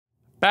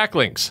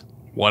Backlinks.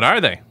 What are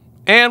they?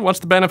 And what's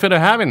the benefit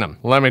of having them?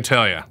 Let me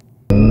tell you.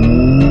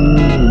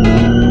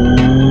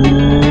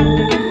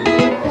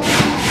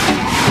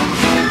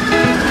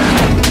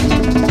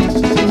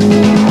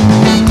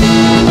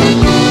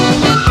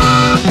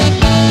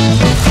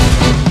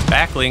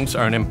 Backlinks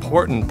are an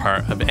important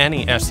part of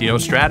any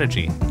SEO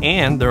strategy,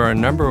 and there are a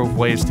number of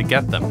ways to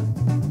get them.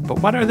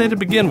 But what are they to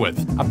begin with?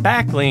 A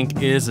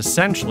backlink is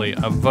essentially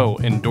a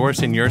vote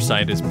endorsing your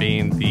site as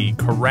being the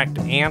correct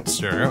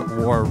answer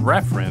or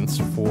reference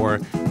for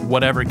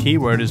whatever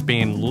keyword is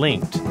being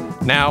linked.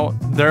 Now,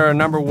 there are a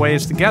number of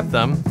ways to get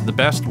them. The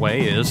best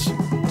way is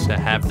to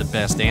have the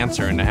best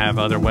answer and to have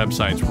other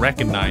websites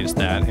recognize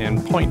that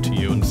and point to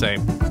you and say,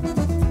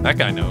 that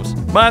guy knows.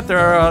 But there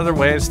are other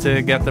ways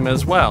to get them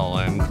as well,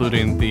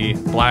 including the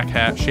black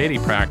hat shady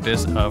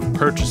practice of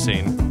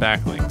purchasing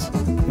backlinks.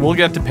 We'll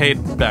get to paid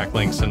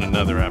backlinks in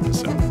another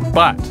episode.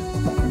 But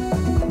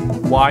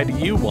why do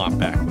you want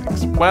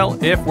backlinks? Well,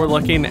 if we're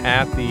looking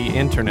at the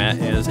internet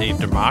as a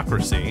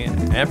democracy,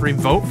 every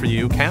vote for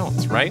you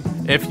counts, right?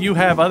 If you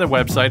have other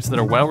websites that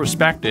are well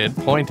respected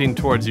pointing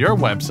towards your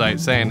website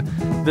saying,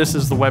 this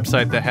is the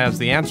website that has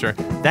the answer,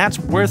 that's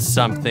worth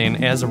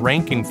something as a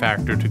ranking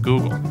factor to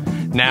Google.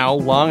 Now,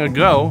 long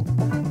ago,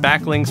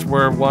 backlinks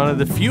were one of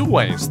the few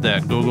ways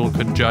that Google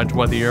could judge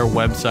whether your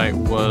website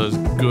was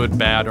good,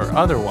 bad, or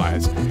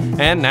otherwise.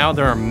 And now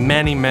there are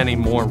many, many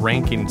more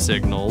ranking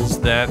signals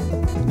that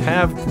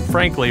have,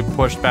 frankly,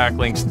 pushed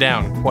backlinks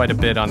down quite a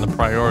bit on the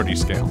priority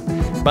scale.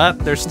 But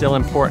they're still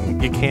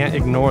important. You can't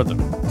ignore them.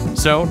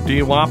 So, do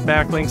you want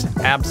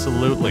backlinks?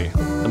 Absolutely.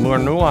 The more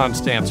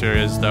nuanced answer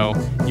is, though,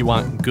 you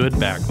want good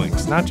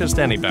backlinks, not just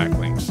any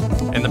backlinks.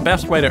 And the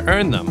best way to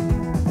earn them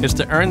is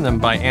to earn them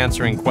by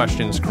answering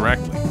questions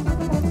correctly.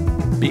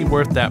 Be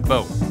worth that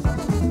vote.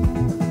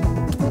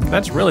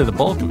 That's really the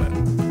bulk of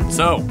it.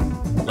 So,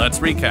 let's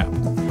recap.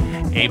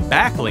 A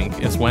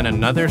backlink is when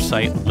another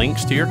site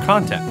links to your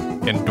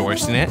content,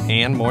 endorsing it,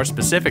 and more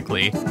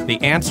specifically, the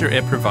answer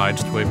it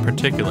provides to a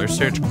particular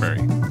search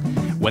query.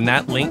 When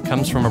that link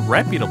comes from a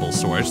reputable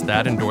source,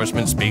 that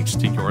endorsement speaks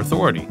to your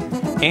authority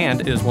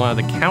and is one of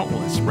the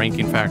countless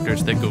ranking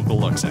factors that Google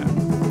looks at.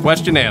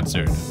 Question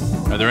answered.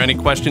 Are there any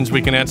questions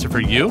we can answer for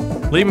you?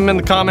 Leave them in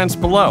the comments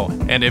below.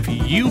 And if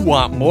you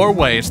want more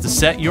ways to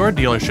set your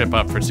dealership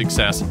up for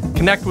success,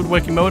 connect with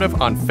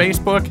Wikimotive on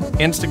Facebook,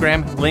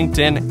 Instagram,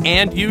 LinkedIn,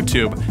 and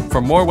YouTube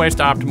for more ways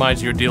to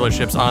optimize your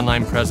dealership's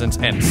online presence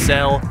and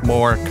sell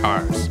more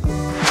cars.